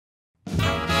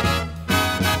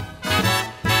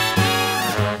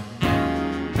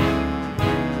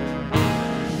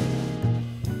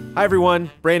Hi everyone,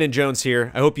 Brandon Jones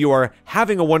here. I hope you are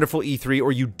having a wonderful E3,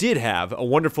 or you did have a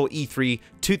wonderful E3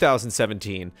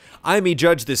 2017. I'm a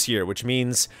judge this year, which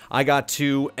means I got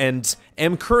to and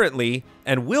am currently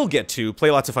and will get to play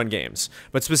lots of fun games.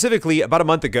 But specifically, about a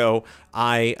month ago,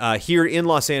 I, here in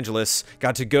Los Angeles,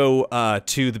 got to go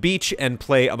to the beach and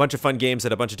play a bunch of fun games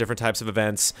at a bunch of different types of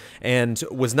events, and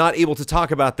was not able to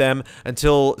talk about them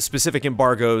until specific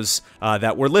embargoes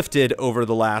that were lifted over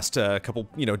the last couple,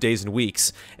 days and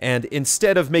weeks. And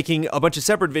instead of making a bunch of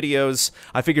separate videos,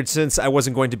 I figured since I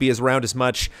wasn't going to be around as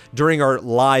much during our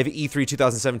live E3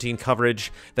 2017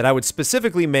 coverage, that I would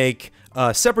specifically make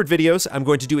separate videos. I'm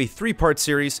going to do a 3-part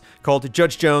series called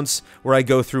Judge Jones, where I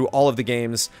go through all of the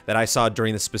games that I saw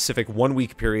during the specific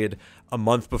 1-week period a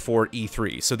month before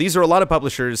E3. So these are a lot of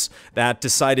publishers that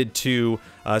decided to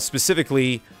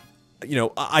specifically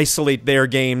isolate their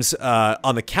games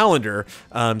on the calendar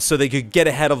so they could get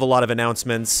ahead of a lot of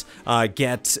announcements,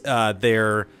 get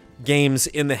their games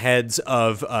in the heads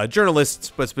of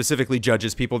journalists, but specifically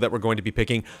judges, people that were going to be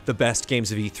picking the best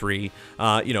games of E3,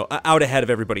 out ahead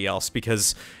of everybody else,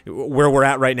 because where we're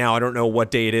at right now, I don't know what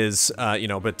day it is,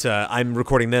 but I'm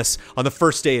recording this on the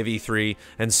first day of E3,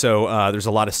 and so there's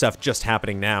a lot of stuff just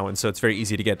happening now, and so it's very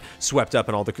easy to get swept up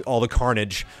in all the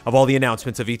carnage of all the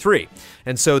announcements of E3.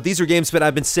 And so these are games that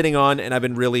I've been sitting on, and I've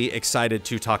been really excited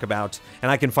to talk about,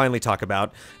 and I can finally talk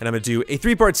about, and I'm going to do a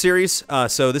 3-part series,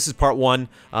 so this is part 1.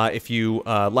 If you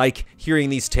like hearing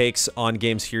these takes on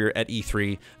games here at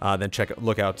E3, then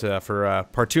look out for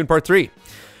part 2 and part 3.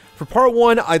 For part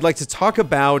 1, I'd like to talk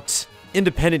about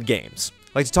independent games.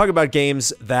 I'd like to talk about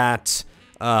games that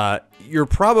you're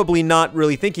probably not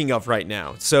really thinking of right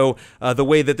now. So the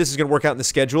way that this is going to work out in the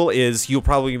schedule is you'll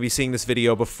probably be seeing this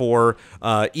video before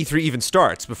E3 even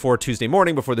starts, before Tuesday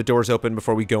morning, before the doors open,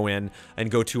 before we go in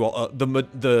and go to all,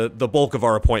 the bulk of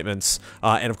our appointments,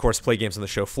 and of course play games on the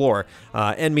show floor,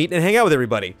 and meet and hang out with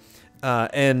everybody.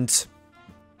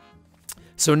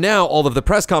 So now all of the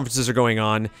press conferences are going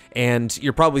on, and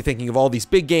you're probably thinking of all these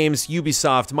big games,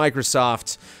 Ubisoft,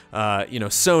 Microsoft,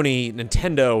 Sony,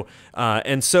 Nintendo,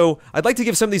 and so I'd like to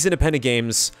give some of these independent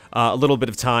games a little bit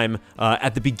of time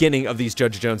at the beginning of these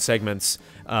Judge Jones segments.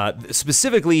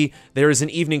 Specifically, there is an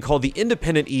evening called the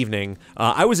Independent Evening.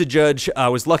 I was a judge. I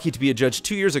was lucky to be a judge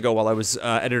 2 years ago while I was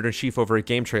editor-in-chief over at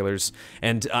Game Trailers,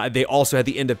 and they also had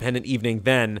the Independent Evening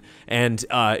then, and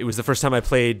it was the first time I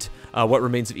played What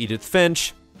Remains of Edith Finch.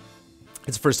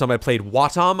 It's the first time I played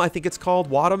Wattam, I think it's called.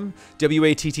 Wattam?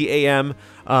 W-A-T-T-A-M.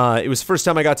 It was the first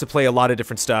time I got to play a lot of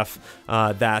different stuff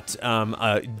that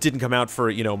didn't come out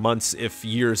for, months, if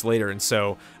years later. And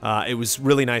so it was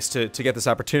really nice to get this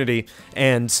opportunity.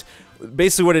 And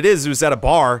basically what it is, it was at a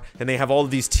bar, and they have all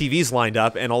of these TVs lined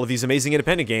up and all of these amazing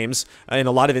independent games, in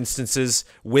a lot of instances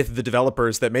with the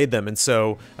developers that made them. And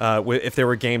so if there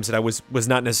were games that I was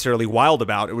not necessarily wild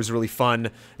about, it was really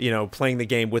fun, playing the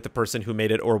game with the person who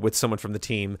made it or with someone from the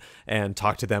team and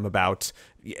talk to them about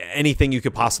anything you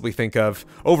could possibly think of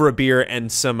over a beer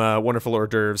and some wonderful hors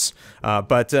d'oeuvres.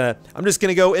 But I'm just going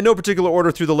to go in no particular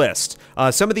order through the list.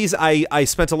 Some of these I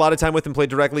spent a lot of time with and played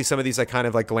directly. Some of these I kind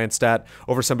of glanced at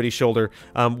over somebody's shoulder.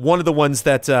 One of the ones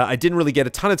that I didn't really get a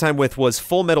ton of time with was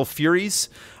Full Metal Furies,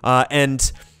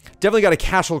 and definitely got a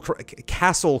Castle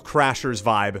Crashers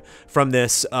vibe from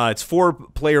this. It's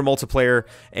 4-player multiplayer,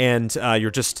 and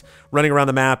you're just running around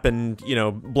the map and,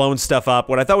 blowing stuff up.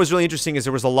 What I thought was really interesting is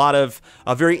there was a lot of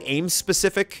very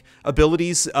aim-specific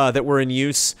abilities that were in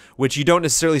use, which you don't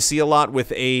necessarily see a lot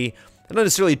with not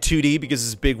necessarily 2D, because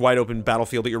it's a big wide open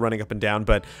battlefield that you're running up and down,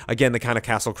 but again, the kind of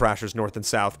Castle Crashers north and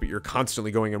south, but you're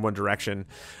constantly going in one direction.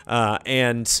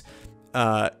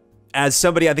 As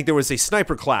somebody, I think there was a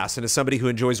sniper class, and as somebody who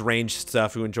enjoys ranged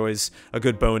stuff, who enjoys a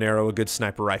good bow and arrow, a good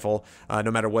sniper rifle,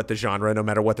 no matter what the genre, no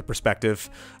matter what the perspective,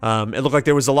 it looked like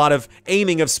there was a lot of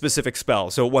aiming of specific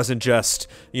spells. So it wasn't just,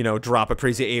 drop a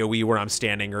crazy AoE where I'm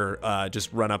standing, or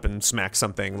just run up and smack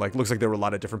something. Looks like there were a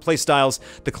lot of different play styles.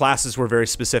 The classes were very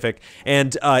specific,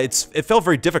 and it felt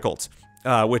very difficult.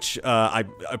 Which I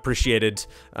appreciated,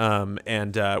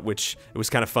 and which it was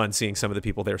kind of fun seeing some of the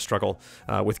people there struggle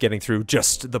with getting through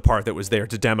just the part that was there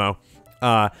to demo.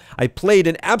 I played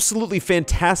an absolutely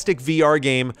fantastic VR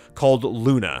game called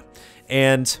Luna,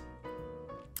 and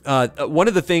one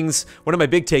of my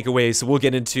big takeaways we'll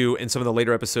get into in some of the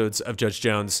later episodes of Judge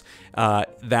Jones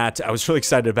that I was really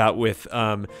excited about with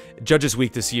Judges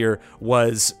Week this year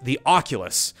was the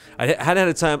Oculus. I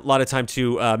hadn't had a lot of time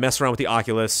to mess around with the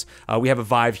Oculus. We have a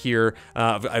Vive here.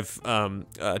 I've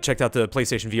checked out the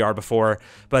PlayStation VR before,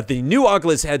 but the new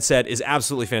Oculus headset is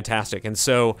absolutely fantastic. And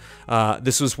so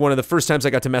this was one of the first times I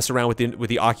got to mess around with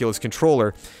the Oculus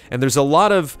controller. And there's a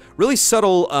lot of really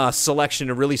subtle selection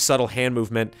and really subtle hand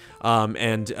movement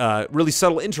and really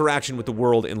subtle interaction with the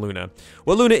world in Luna.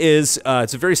 What Luna is,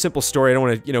 it's a very simple story. I don't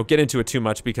want to, get into it too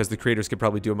much because the creators could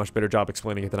probably do a much better job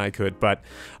explaining it than I could. But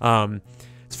it's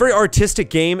a very artistic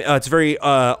game. It's a very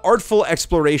artful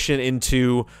exploration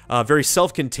into very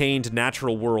self-contained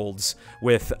natural worlds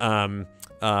with.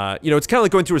 It's kind of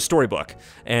like going through a storybook,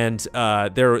 and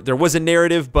there was a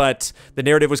narrative, but the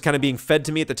narrative was kind of being fed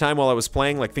to me at the time while I was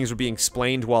playing, like things were being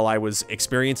explained while I was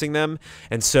experiencing them,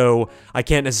 and so I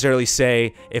can't necessarily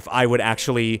say if I would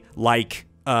actually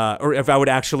or if I would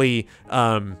actually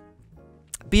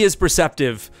be as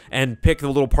perceptive and pick the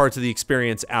little parts of the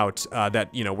experience out that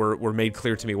were made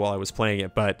clear to me while I was playing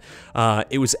it. But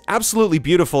it was absolutely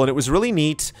beautiful, and it was really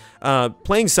neat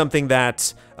playing something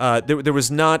that it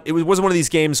wasn't one of these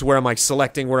games where I'm like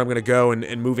selecting where I'm going to go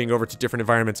and moving over to different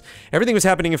environments. Everything was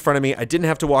happening in front of me. I didn't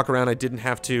have to walk around. I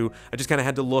just kind of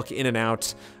had to look in and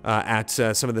out at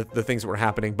some of the things that were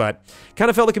happening. But kind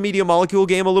of felt like a Media Molecule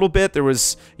game a little bit. There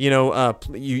was,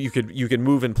 you could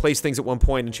move and place things at one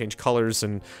point and change colors.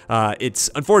 And it's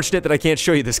unfortunate that I can't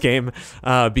show you this game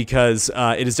because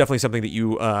it is definitely something that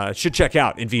you should check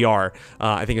out in VR.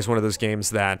 I think it's one of those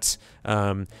games that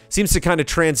seems to kind of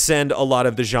transcend a lot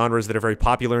of the genres that are very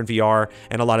popular in VR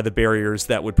and a lot of the barriers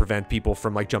that would prevent people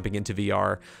from like jumping into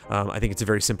VR. I think it's a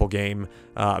very simple game,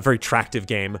 a very attractive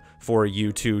game for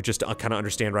you to just kind of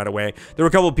understand right away. There were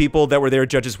a couple of people that were there at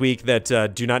Judges Week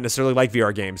that do not necessarily like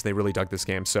VR games. They really dug this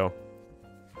game. So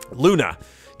Luna.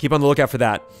 Keep on the lookout for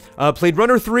that. Played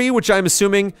Runner 3, which I'm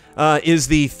assuming is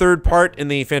the third part in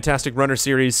the Fantastic Runner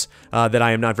series that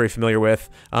I am not very familiar with.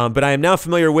 But I am now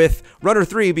familiar with Runner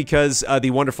 3 because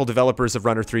the wonderful developers of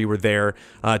Runner 3 were there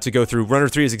to go through. Runner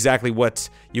 3 is exactly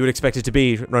what you would expect it to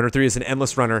be. Runner 3 is an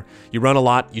endless runner. You run a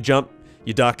lot, you jump,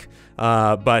 you duck,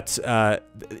 but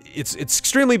it's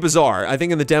extremely bizarre. I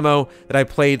think in the demo that I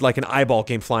played, like an eyeball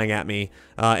came flying at me,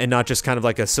 and not just kind of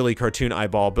like a silly cartoon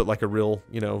eyeball, but like a real,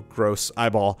 gross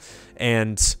eyeball.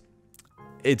 And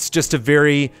it's just a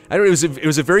very, it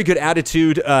was a very good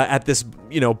attitude at this,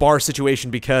 bar situation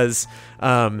because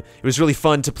it was really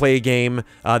fun to play a game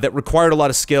that required a lot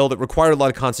of skill, that required a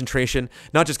lot of concentration,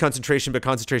 not just concentration, but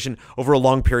concentration over a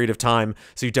long period of time.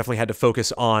 So you definitely had to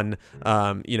focus on,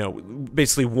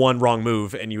 basically one wrong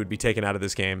move and you would be taken out of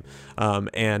this game.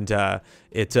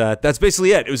 That's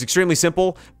basically it. It was extremely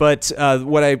simple, but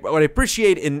what I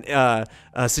appreciate in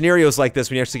scenarios like this,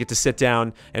 when you actually get to sit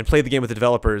down and play the game with the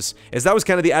developers, is that was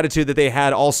kind of the attitude that they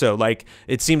had also. Like,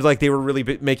 it seemed like they were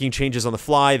really making changes on the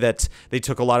fly, that they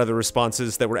took a lot of the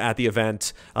responses that were at the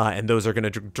event, and those are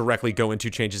going to directly go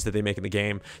into changes that they make in the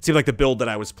game. It seemed like the build that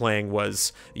I was playing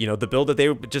was, the build that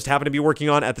they just happened to be working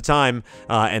on at the time,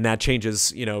 and that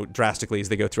changes, drastically as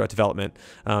they go throughout development,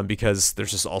 because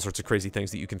there's just all sorts of crazy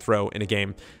things that you can throw in a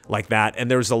game like that, and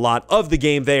there's a lot of the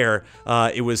game there.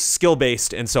 It was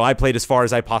skill-based, and so I played as far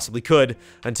as I possibly could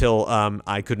until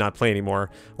I could not play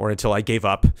anymore, or until I gave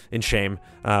up in shame.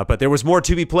 But there was more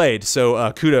to be played,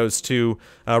 so kudos to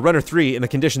Runner 3 in the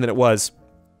condition that it was.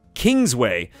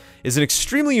 Kingsway is an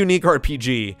extremely unique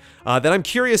RPG that I'm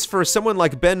curious for someone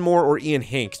like Ben Moore or Ian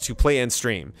Hink to play and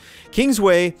stream.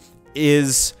 Kingsway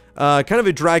is kind of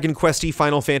a Dragon Quest-y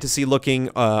Final Fantasy looking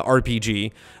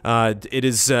RPG. It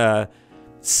is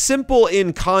simple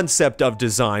in concept of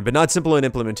design, but not simple in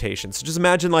implementation. So just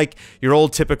imagine like your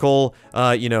old typical,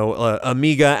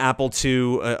 Amiga Apple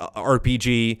II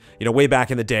RPG, way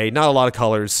back in the day. Not a lot of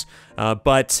colors,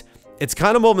 but it's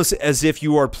kind of almost as if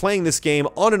you are playing this game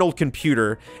on an old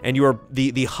computer, and you are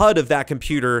the HUD of that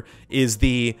computer is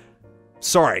the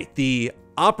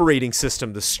operating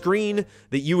system, the screen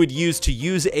that you would use to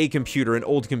use a computer, an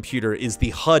old computer, is the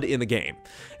HUD in the game.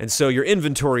 And so your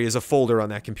inventory is a folder on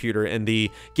that computer, and the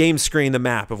game screen, the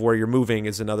map of where you're moving,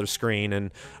 is another screen,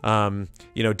 and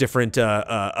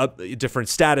different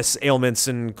status ailments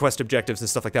and quest objectives and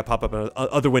stuff like that pop up in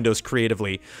other windows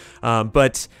creatively.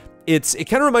 But it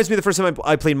kind of reminds me of the first time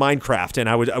I played Minecraft, and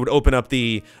I would open up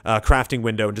the crafting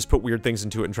window and just put weird things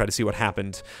into it and try to see what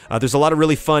happened. There's a lot of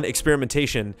really fun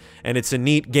experimentation, and it's a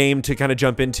neat game to kind of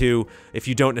jump into if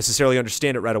you don't necessarily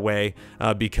understand it right away,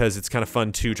 because it's kind of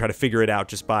fun to try to figure it out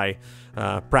just by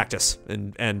practice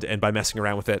and by messing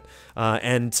around with it.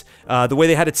 And the way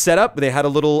they had it set up, they had a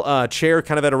little chair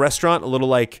kind of at a restaurant, a little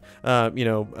like,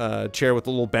 chair with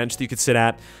a little bench that you could sit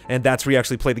at, and that's where you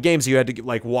actually play the games. You had to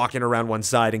like walk in around one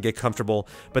side and get comfortable,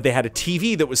 but they had a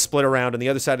TV that was split around on the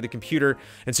other side of the computer,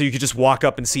 and so you could just walk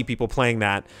up and see people playing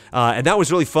that. And that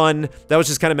was really fun. That was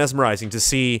just kind of mesmerizing to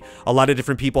see a lot of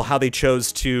different people, how they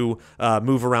chose to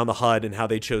move around the HUD and how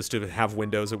they chose to have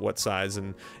windows at what size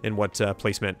and in what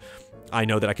placement. I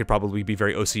know that I could probably be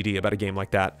very OCD about a game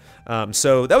like that.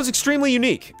 So that was extremely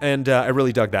unique, and I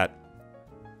really dug that.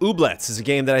 Goblets is a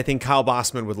game that I think Kyle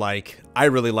Bossman would like. I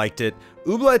really liked it.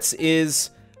 Goblets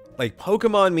is like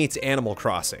Pokemon meets Animal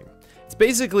Crossing. It's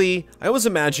basically, I always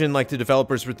imagine like the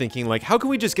developers were thinking like, how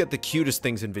can we just get the cutest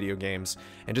things in video games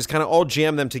and just kind of all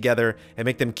jam them together and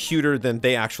make them cuter than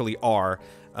they actually are.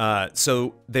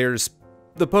 So there's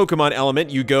the Pokemon element.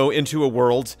 You go into a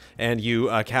world and you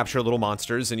capture little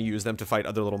monsters and you use them to fight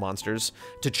other little monsters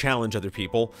to challenge other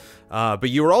people. But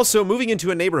you were also moving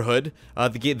into a neighborhood.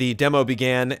 The demo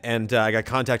began and I got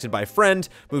contacted by a friend,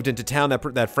 moved into town.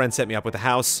 That friend set me up with a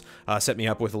house, set me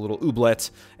up with a little Goblet,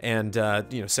 and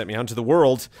sent me out into the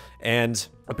world. And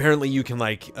apparently you can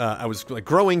like, I was like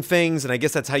growing things, and I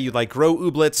guess that's how you like grow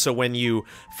Goblets. So when you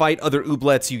fight other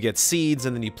Goblets, you get seeds,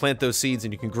 and then you plant those seeds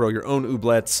and you can grow your own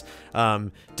Goblets.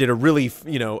 Did a really,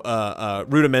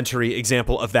 rudimentary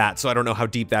example of that, so I don't know how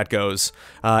deep that goes.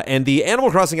 And the Animal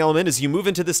Crossing element is you move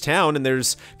into this town, and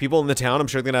there's people in the town. I'm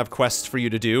sure they're gonna have quests for you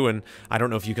to do, and I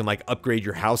don't know if you can like upgrade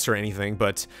your house or anything,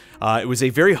 but it was a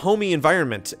very homey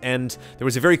environment, and there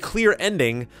was a very clear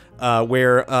ending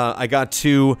where I got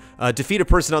to defeat a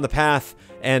person on the path,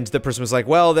 and the person was like,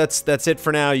 well, that's it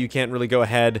for now, you can't really go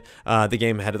ahead. The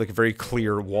game had like a very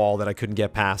clear wall that I couldn't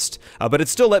get past, but it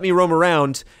still let me roam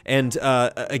around, and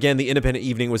again, the independent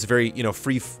evening was a very,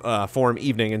 free form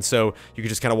evening, and so you could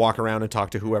just kind of walk around and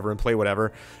talk to whoever and play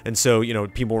whatever, and so,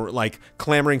 people were like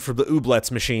clamoring for the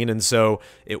Goblets machine, and so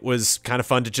it was kind of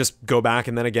fun to just go back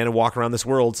and then again and walk around this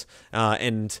world,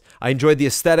 and I enjoyed the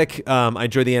aesthetic, I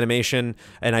enjoyed the animation,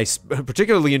 and I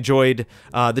particularly enjoyed,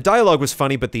 the dialogue was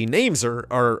funny, but the names are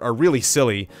really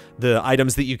silly. The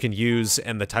items that you can use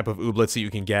and the type of Goblets that you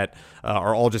can get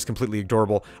are all just completely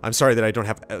adorable. I'm sorry that I don't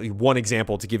have one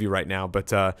example to give you right now, but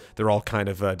they're all kind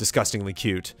of disgustingly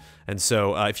cute. And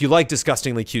so if you like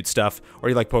disgustingly cute stuff, or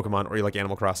you like Pokemon, or you like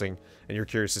Animal Crossing, and you're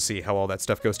curious to see how all that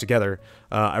stuff goes together,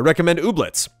 I recommend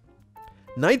Goblets.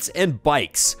 Knights and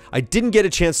Bikes. I didn't get a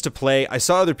chance to play. I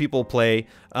saw other people play.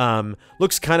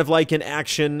 Looks kind of like an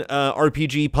action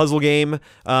RPG puzzle game.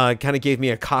 Kind of gave me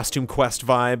a Costume Quest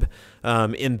vibe,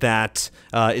 in that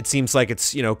it seems like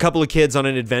it's, a couple of kids on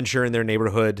an adventure in their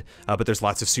neighborhood, but there's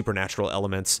lots of supernatural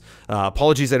elements.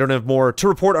 Apologies, I don't have more to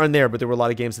report on there, but there were a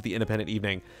lot of games at the independent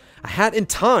evening. A Hat in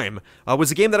Time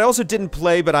was a game that I also didn't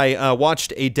play, but I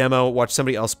watched a demo, watched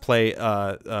somebody else play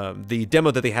the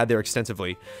demo that they had there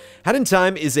extensively. Hat in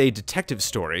Time is a detective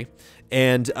story,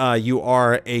 and you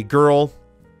are a girl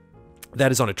that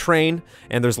is on a train,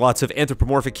 and there's lots of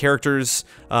anthropomorphic characters.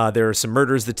 There are some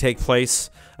murders that take place,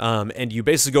 and you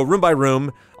basically go room by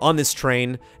room on this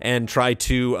train and try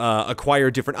to acquire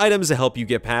different items to help you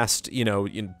get past,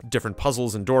 in different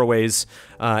puzzles and doorways,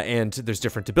 and there's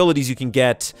different abilities you can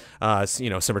get.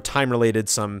 Some are time-related,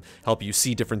 some help you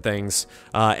see different things,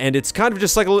 and it's kind of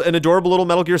just like an adorable little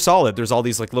Metal Gear Solid. There's all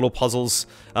these like little puzzles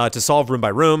to solve room by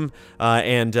room,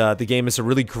 and the game is a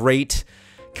really great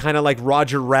kind of like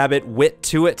Roger Rabbit wit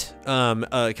to it, kind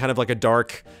of like a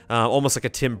dark, almost like a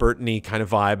Tim Burton-y kind of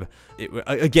vibe.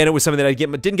 Again, it was something that I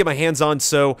didn't get my hands on,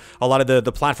 so a lot of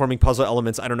the platforming puzzle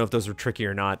elements, I don't know if those were tricky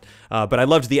or not, but I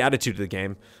loved the attitude of the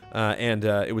game, and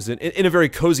it was in a very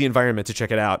cozy environment to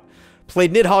check it out.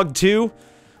 Played Nidhogg 2.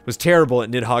 Was terrible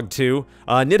at Nidhogg 2.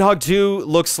 Nidhogg 2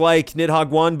 looks like Nidhogg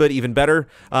 1, but even better.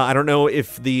 I don't know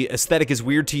if the aesthetic is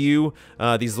weird to you.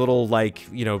 These little,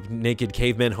 like, naked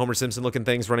cavemen, Homer Simpson looking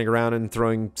things running around and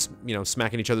throwing,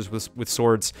 smacking each other with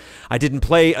swords. I didn't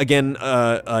play, again,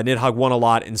 Nidhogg 1 a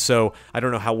lot, and so I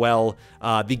don't know how well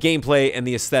the gameplay and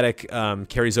the aesthetic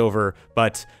carries over,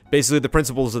 but basically the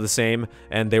principles are the same,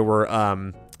 and they were,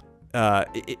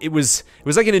 it was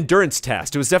like an endurance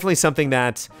test. It was definitely something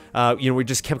that, we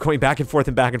just kept going back and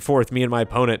forth, me and my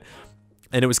opponent.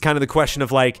 And it was kind of the question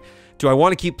of like, do I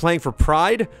want to keep playing for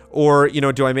pride, or,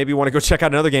 do I maybe want to go check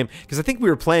out another game? Because I think we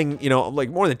were playing, like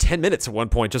more than 10 minutes at one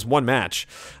point, just one match.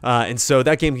 And so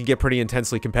that game can get pretty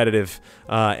intensely competitive,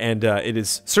 and it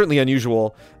is certainly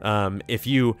unusual. If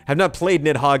you have not played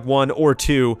Nidhogg 1 or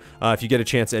 2, if you get a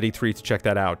chance at E3 to check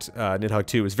that out, Nidhogg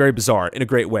 2 is very bizarre in a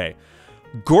great way.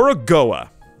 Gorogoa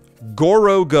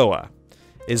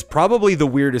is probably the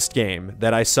weirdest game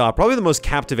that I saw, probably the most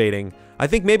captivating, I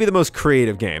think maybe the most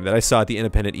creative game that I saw at the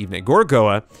Independent Evening.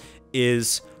 Gorogoa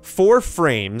is 4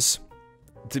 frames,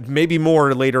 maybe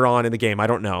more later on in the game, I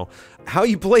don't know. How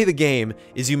you play the game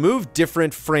is you move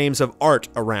different frames of art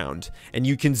around, and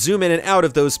you can zoom in and out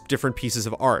of those different pieces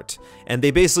of art. And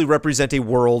they basically represent a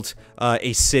world,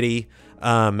 a city,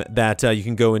 that you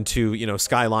can go into, you know,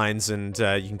 skylines, and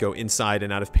you can go inside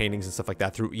and out of paintings and stuff like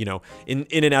that through, you know, in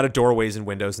and out of doorways and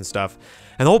windows and stuff.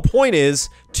 And the whole point is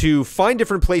to find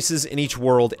different places in each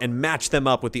world and match them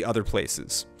up with the other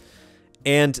places.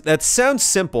 And that sounds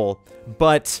simple,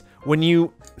 but when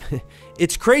you...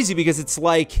 it's crazy because it's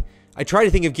like... I try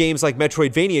to think of games like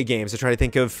Metroidvania games. I try to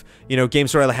think of, you know,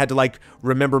 games where I had to, like,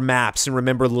 remember maps and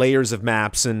remember layers of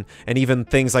maps, and even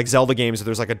things like Zelda games where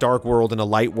there's, like, a dark world and a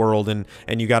light world, and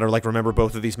you gotta, like, remember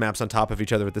both of these maps on top of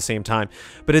each other at the same time.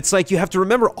 But it's like you have to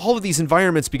remember all of these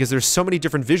environments because there's so many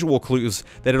different visual clues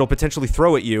that it'll potentially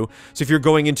throw at you. So if you're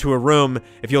going into a room,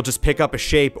 if you'll just pick up a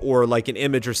shape or, like, an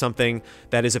image or something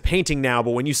that is a painting now,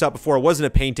 but when you saw it before it wasn't a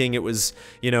painting, it was,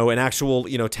 you know, an actual,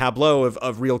 you know, tableau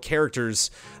of real characters,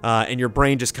 and your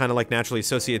brain just kind of like naturally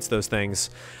associates those things.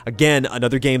 Again,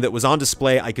 another game that was on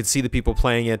display. I could see the people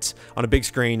playing it on a big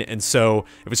screen, and so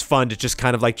it was fun to just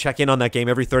kind of like check in on that game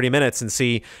every 30 minutes and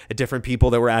see different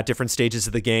people that were at different stages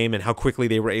of the game and how quickly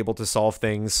they were able to solve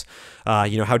things,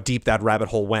 you know, how deep that rabbit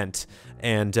hole went.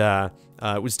 And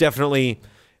it was definitely...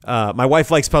 my wife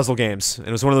likes puzzle games, and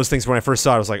it was one of those things when I first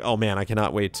saw it, I was like, oh man, I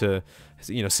cannot wait to,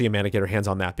 you know, see Amanda get her hands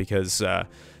on that, because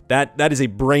that is a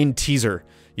brain teaser.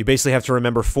 You basically have to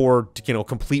remember 4, you know,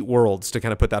 complete worlds to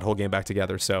kind of put that whole game back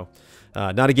together. So,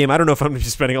 not a game I don't know if I'm going to be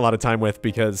spending a lot of time with,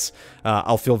 because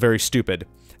I'll feel very stupid.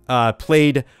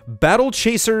 Played Battle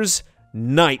Chasers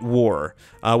Nightwar,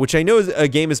 which I know is a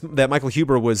game that Michael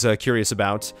Huber was curious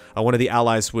about. One of the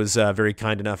allies was very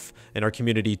kind enough in our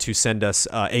community to send us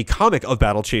a comic of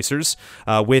Battle Chasers,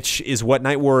 which is what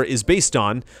Nightwar is based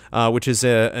on, which is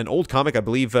an old comic, I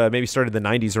believe maybe started in the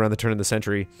 90s, around the turn of the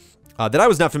century. That I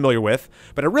was not familiar with,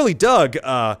 but I really dug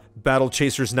Battle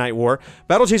Chasers Nightwar.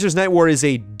 Battle Chasers Nightwar is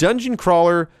a dungeon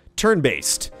crawler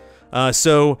turn-based.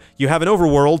 So you have an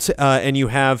overworld, and you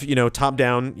have, you know,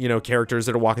 top-down, you know, characters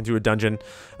that are walking through a dungeon.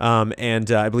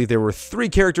 And I believe there were 3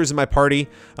 characters in my party.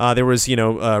 There was, you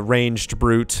know, ranged,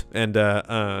 brute,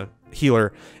 and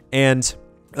healer. And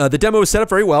the demo was set up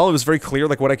very well. It was very clear,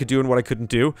 like, what I could do and what I couldn't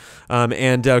do.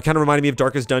 And kind of reminded me of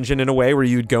Darkest Dungeon in a way, where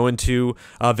you'd go into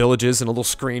villages and a little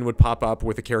screen would pop up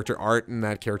with a character art, and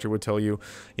that character would tell you,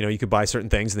 you know, you could buy certain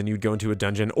things, and then you'd go into a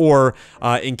dungeon, or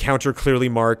encounter clearly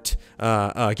marked, you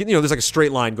know, there's like a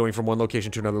straight line going from one location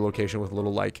to another location with a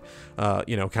little, like,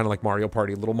 you know, kind of like Mario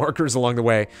Party, little markers along the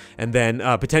way. And then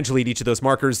potentially at each of those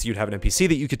markers, you'd have an NPC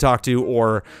that you could talk to,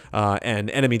 or an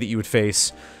enemy that you would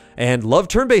face. And love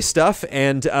turn-based stuff,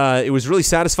 and it was really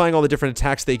satisfying, all the different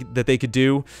attacks that they could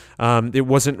do. It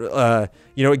wasn't,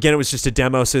 you know, again, it was just a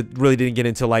demo, so it really didn't get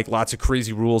into, like, lots of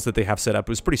crazy rules that they have set up. It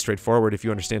was pretty straightforward if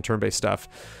you understand turn-based stuff.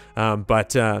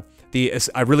 But I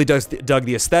really dug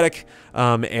the aesthetic,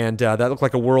 and that looked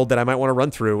like a world that I might want to run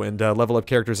through and level up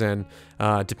characters in.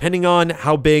 Depending on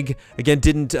how big, again,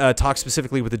 didn't talk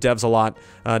specifically with the devs a lot.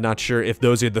 Not sure if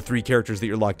those are the 3 characters that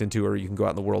you're locked into, or you can go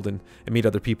out in the world and meet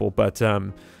other people, but...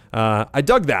 I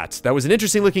dug that. That was an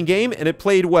interesting looking game, and it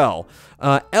played well.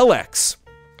 LX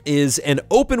is an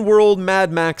open world Mad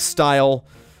Max style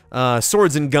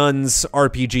swords and guns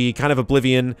RPG, kind of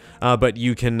Oblivion, but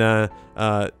you can,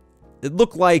 it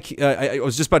looked like, I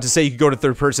was just about to say you could go to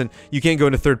third person. You can't go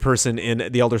into third person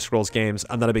in the Elder Scrolls games.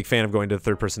 I'm not a big fan of going to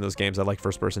third person in those games. I like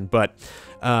first person, but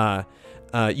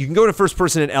you can go to first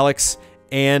person in LX,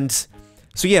 and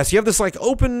so yeah, so you have this like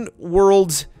open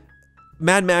world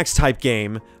Mad Max type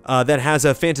game that has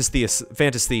a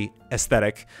fantasy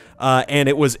aesthetic, and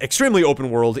it was extremely open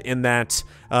world in that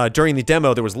during the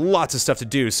demo there was lots of stuff to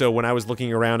do. So when I was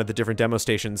looking around at the different demo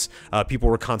stations, people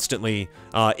were constantly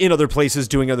in other places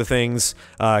doing other things,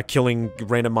 killing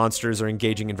random monsters or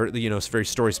engaging in, you know, very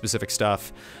story specific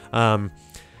stuff. It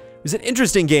was an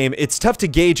interesting game. It's tough to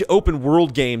gauge open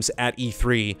world games at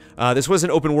E3. This was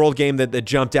an open world game that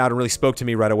jumped out and really spoke to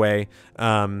me right away.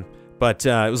 But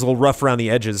it was a little rough around the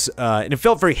edges, and it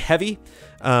felt very heavy.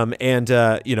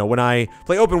 You know, when I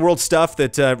play open world stuff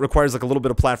that requires like a little bit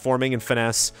of platforming and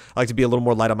finesse, I like to be a little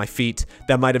more light on my feet.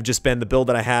 That might have just been the build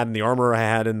that I had and the armor I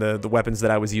had and the weapons that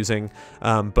I was using.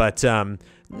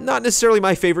 Not necessarily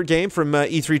my favorite game from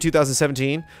E3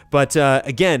 2017, but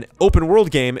again, open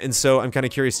world game, and so I'm kind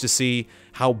of curious to see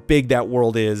how big that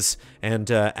world is,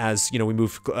 and as you know, we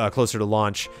move closer to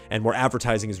launch and more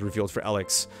advertising is revealed for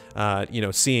Alex, you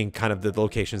know, seeing kind of the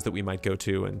locations that we might go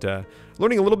to, and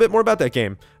learning a little bit more about that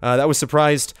game. That was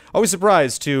always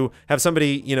surprised to have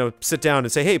somebody, you know, sit down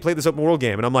and say, hey, play this open world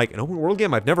game. And I'm like, an open world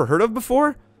game I've never heard of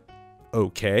before?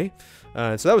 Okay.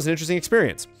 So that was an interesting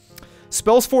experience.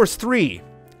 Spellforce 3.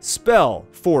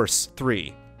 Spellforce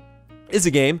 3 is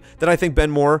a game that I think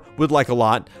Ben Moore would like a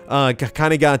lot.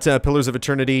 Kind of got Pillars of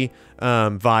Eternity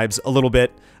vibes a little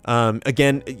bit.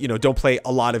 Again, you know, don't play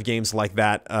a lot of games like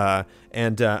that.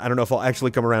 And I don't know if I'll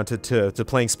actually come around to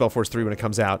playing Spellforce 3 when it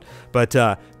comes out. But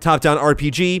top-down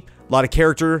RPG, a lot of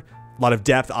character, a lot of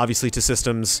depth, obviously, to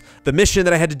systems. The mission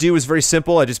that I had to do was very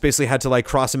simple. I just basically had to, like,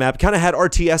 cross a map. Kind of had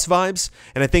RTS vibes,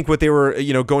 and I think what they were,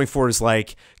 you know, going for is,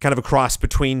 like, kind of a cross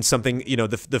between something, you know,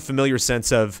 the familiar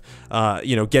sense of,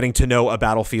 you know, getting to know a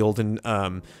battlefield and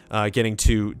getting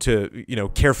to, you know,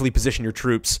 carefully position your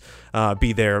troops,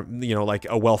 be there, you know, like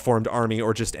a well-formed army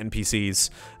or just NPCs,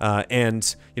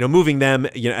 and, you know, moving them,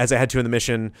 you know, as I had to in the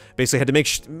mission, basically had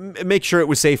to make sure it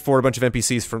was safe for a bunch of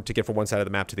NPCs to get from one side of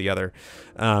the map to the other,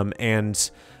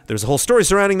 and there's a whole story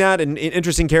surrounding that and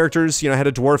interesting characters. You know, I had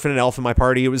a dwarf and an elf in my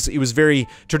party. It was very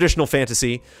traditional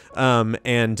fantasy,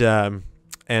 and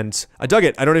I dug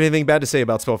it. I don't have anything bad to say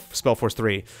about Spellforce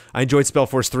 3. I enjoyed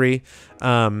Spellforce 3.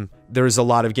 There's a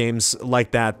lot of games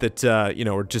like that you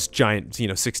know, are just giant, you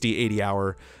know, 60, 80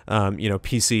 hour, you know,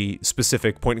 PC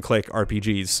specific point and click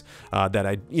RPGs that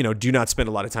I, you know, do not spend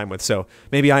a lot of time with. So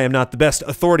maybe I am not the best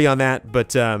authority on that,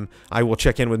 but I will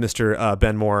check in with Mr.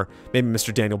 Ben Moore, maybe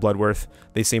Mr. Daniel Bloodworth.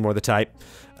 They seem more the type.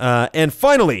 And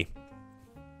finally,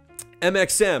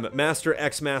 MXM, Master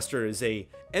X Master, is a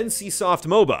NCSoft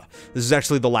MOBA. This is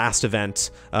actually the last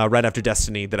event right after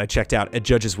Destiny that I checked out at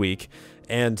Judges Week.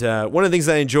 And one of the things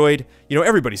that I enjoyed, you know,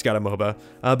 everybody's got a MOBA,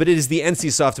 but it is the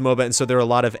NCSoft MOBA, and so there are a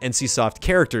lot of NCSoft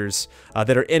characters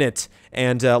that are in it,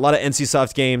 and a lot of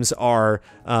NCSoft games are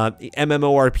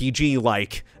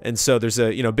MMORPG-like, and so there's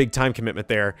a, you know, big time commitment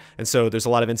there, and so there's a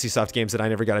lot of NCSoft games that I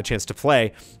never got a chance to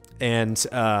play, and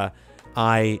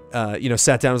I, you know,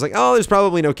 sat down and was like, oh, there's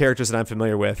probably no characters that I'm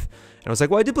familiar with. And I was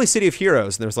like, well, I did play City of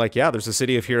Heroes. And there was like, yeah, there's a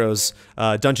City of Heroes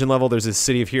dungeon level. There's a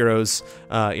City of Heroes,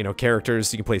 you know,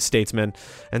 characters. You can play Statesman.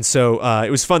 And so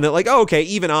it was fun that, like, oh, okay,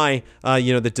 even I,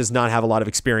 you know, that does not have a lot of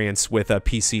experience with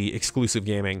PC exclusive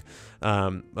gaming,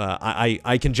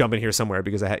 I can jump in here somewhere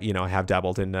because I have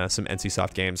dabbled in some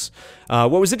NCSoft games. What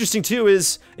was interesting too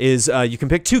is you can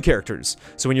pick two characters.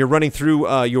 So when you're running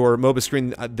through your MOBA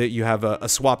screen, that you have a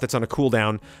swap that's on a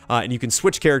cooldown, and you can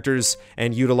switch characters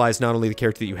and utilize not only the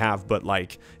character that you have, but,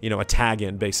 like, you know, a tag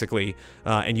in basically,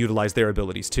 and utilize their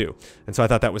abilities too. And so I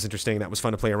thought that was interesting. That was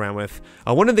fun to play around with.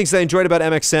 One of the things that I enjoyed about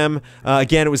MXM,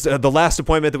 again, it was the last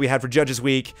appointment that we had for Judges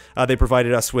Week. They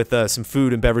provided us with some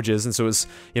food and beverages, and so it was,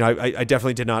 you know, I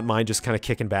definitely did not mind just kind of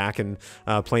kicking back and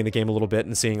playing the game a little bit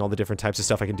and seeing all the different types of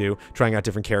stuff I can do, trying out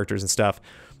different characters and stuff.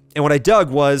 And what I dug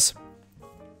was,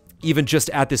 even just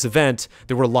at this event,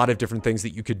 there were a lot of different things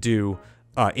that you could do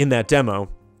in that demo.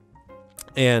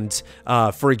 And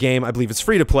for a game, I believe it's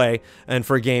free to play, and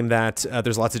for a game that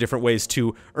there's lots of different ways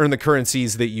to earn the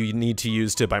currencies that you need to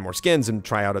use to buy more skins and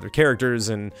try out other characters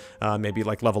and maybe,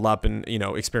 like, level up and, you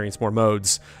know, experience more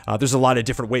modes. There's a lot of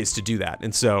different ways to do that.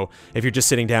 And so if you're just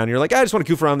sitting down and you're like, I just want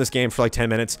to goof around this game for like 10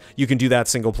 minutes, you can do that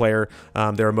single player.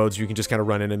 There are modes where you can just kind of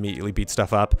run in and immediately beat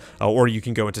stuff up, or you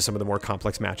can go into some of the more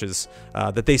complex matches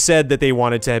that they said that they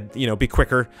wanted to, you know, be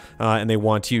quicker, and they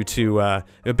want you to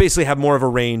basically have more of a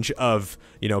range of,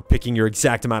 you know, picking your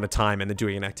exact amount of time and then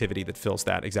doing an activity that fills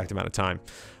that exact amount of time,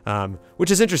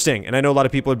 which is interesting. And I know a lot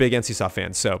of people are big NCSoft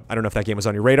fans, so I don't know if that game was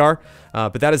on your radar,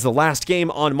 but that is the last game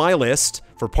on my list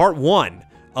for part 1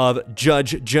 of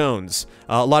Judge Jones.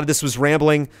 A lot of this was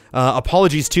rambling.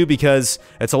 Apologies too, because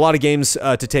it's a lot of games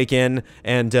to take in,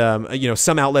 and you know,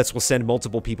 some outlets will send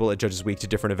multiple people at Judges Week to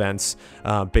different events,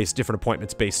 different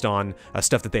appointments based on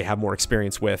stuff that they have more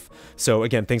experience with. So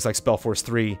again, things like Spellforce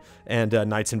 3 and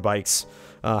Knights and Bikes,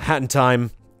 Hat in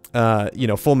Time, you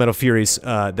know, Full Metal Furies,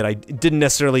 that I didn't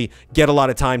necessarily get a lot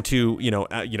of time to, you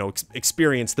know,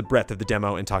 experience the breadth of the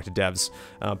demo and talk to devs,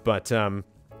 but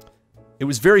it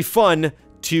was very fun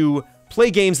to play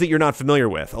games that you're not familiar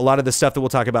with. A lot of the stuff that we'll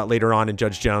talk about later on in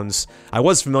Judge Jones, I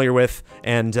was familiar with,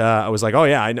 and I was like, oh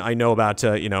yeah, I know about,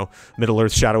 you know,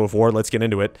 Middle-earth Shadow of War, let's get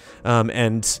into it.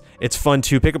 And it's fun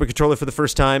to pick up a controller for the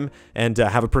first time and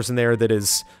have a person there that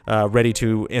is ready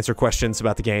to answer questions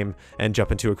about the game and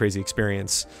jump into a crazy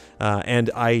experience.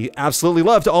 And I absolutely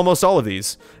loved almost all of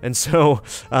these. And so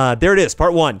there it is,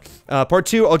 part 1. Part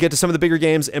 2, I'll get to some of the bigger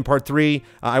games, and part 3,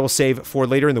 I will save for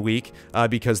later in the week,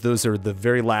 because those are the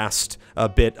very last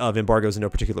bit of embargoes in no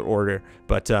particular order,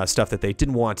 but stuff that they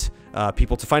didn't want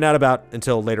people to find out about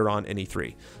until later on in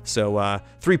E3. So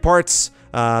 3 parts.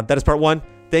 That is part 1.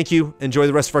 thank you. Enjoy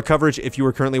the rest of our coverage if you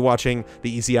are currently watching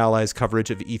the Easy Allies coverage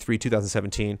of E3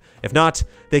 2017. If not,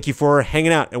 thank you for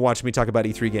hanging out and watching me talk about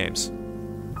E3 games.